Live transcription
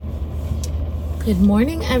Good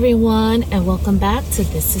morning, everyone, and welcome back to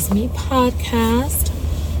This Is Me podcast.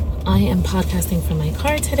 I am podcasting from my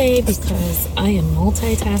car today because I am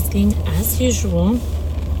multitasking as usual.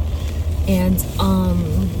 And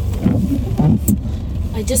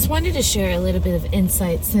I just wanted to share a little bit of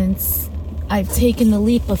insight since I've taken the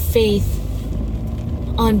leap of faith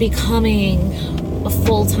on becoming a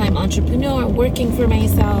full-time entrepreneur, working for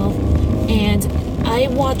myself. And I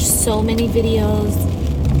watch so many videos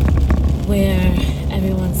where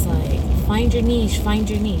everyone's like, find your niche.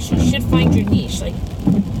 You should find your niche. Like,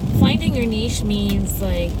 finding your niche means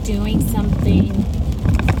like doing something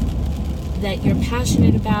that you're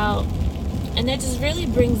passionate about and that just really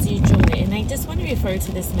brings you joy. And I just want to refer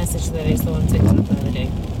to this message that I saw on TikTok the other day.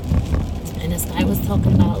 And this guy was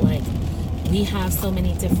talking about like, we have so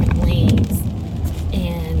many different lanes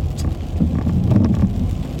and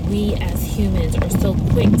we as humans are so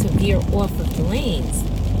quick to veer off of the lanes.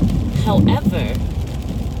 However,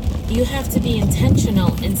 you have to be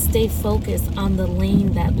intentional and stay focused on the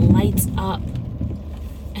lane that lights up.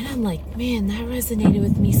 And I'm like, man, that resonated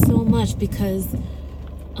with me so much because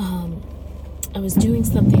I was doing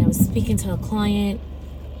something. I was speaking to a client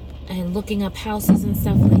and looking up houses and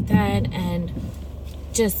stuff like that, and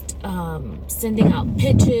just sending out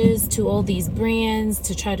pitches to all these brands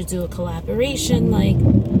to try to do a collaboration. Like,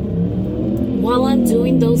 while I'm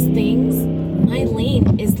doing those things, my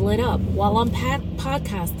lane is lit up. While I'm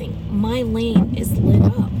podcasting, my lane is lit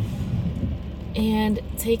up. And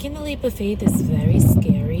taking the leap of faith is very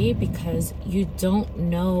scary because you don't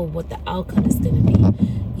know what the outcome is going to be.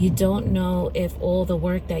 You don't know if all the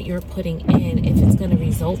work that you're putting in, if it's going to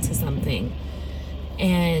result to something.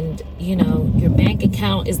 And, you know, your bank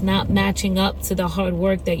account is not matching up to the hard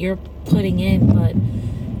work that you're putting in, but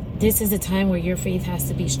this is a time where your faith has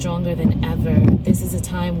to be stronger than ever. This is a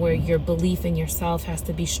time where your belief in yourself has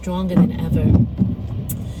to be stronger than ever.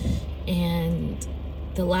 And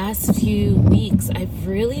the last few weeks, I've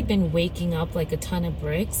really been waking up like a ton of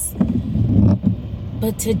bricks.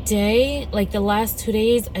 But today, like the last 2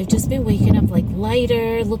 days, I've just been waking up like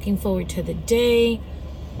lighter, looking forward to the day.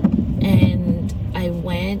 And I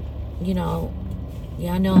went, you know,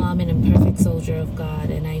 y'all know I'm an imperfect soldier of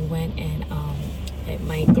God. And I went and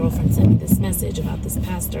my girlfriend sent me this message about this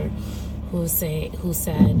pastor who said,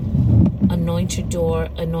 anoint your door,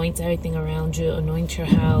 anoint everything around you, anoint your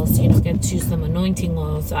house, you know, get you some anointing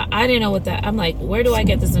oil. So I didn't know what that, I'm like, where do I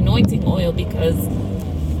get this anointing oil? Because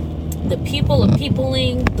the people are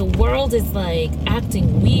peopling, the world is like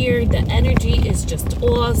acting weird, the energy is just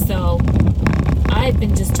off. So I've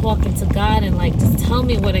been just talking to God and like, just tell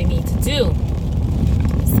me what I need to do.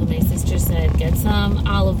 So my sister said, get some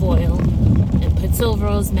olive oil and put silver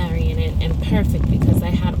rosemary in it, and perfect, because I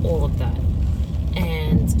had all of that.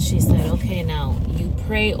 And she said, okay, now you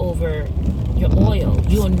pray over your oil,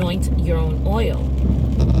 you anoint your own oil.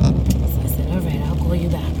 So I said, all right, I'll call you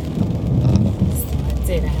back. So I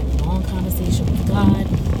did. I had a long conversation with God.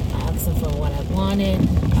 I asked him for what I wanted.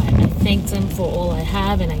 I thanked him for all I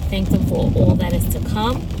have, and I thanked him for all that is to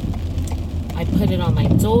come. I put it on my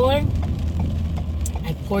door.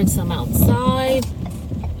 I poured some outside.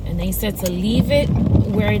 And they said to leave it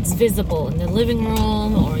where it's visible, in the living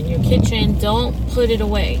room or in your kitchen. Don't put it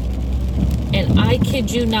away. And I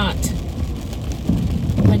kid you not,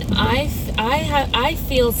 when I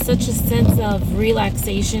feel such a sense of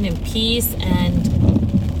relaxation and peace, and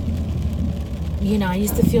you know, I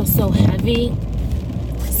used to feel so heavy.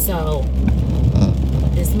 So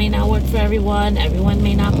this may not work for everyone. Everyone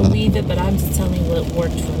may not believe it, but I'm just telling you what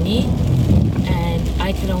worked for me. And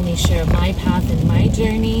I can only share my path and my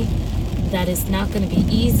journey. That is not going to be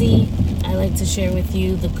easy. I like to share with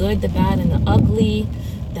you the good, the bad, and the ugly,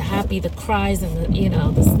 the happy, the cries, and the, you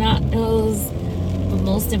know, the snot nose. But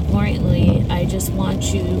most importantly, I just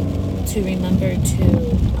want you to remember to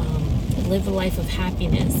live a life of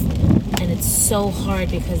happiness. And it's so hard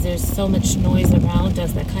because there's so much noise around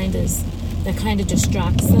us that kind of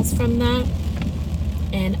distracts us from that.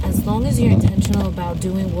 And as long as you're intentional about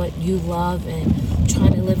doing what you love and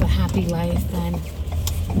trying to live a happy life, then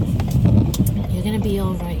you're going to be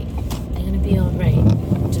all right. You're going to be all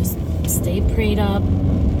right. Just stay prayed up.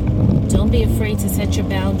 Don't be afraid to set your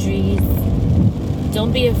boundaries.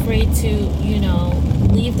 Don't be afraid to, you know,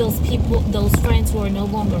 leave those people, those friends who are no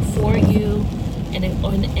longer for you and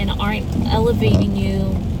aren't elevating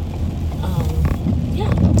you.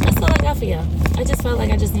 Yeah, that's all I got for you. I just felt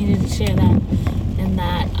like I just needed to share that. And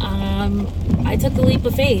that I took the leap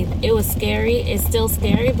of faith. It was scary. It's still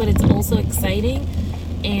scary, but it's also exciting.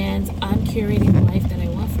 And I'm curating the life that I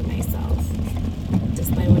want for myself,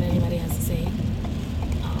 despite what anybody has to say.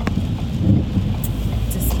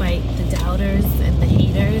 Despite the doubt doubters and the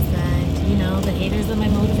haters, and you know, the haters are my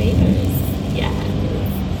motivators. Yeah.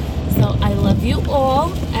 So I love you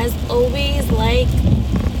all. As always, like,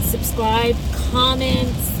 subscribe,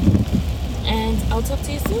 comment, and I'll talk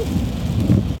to you soon.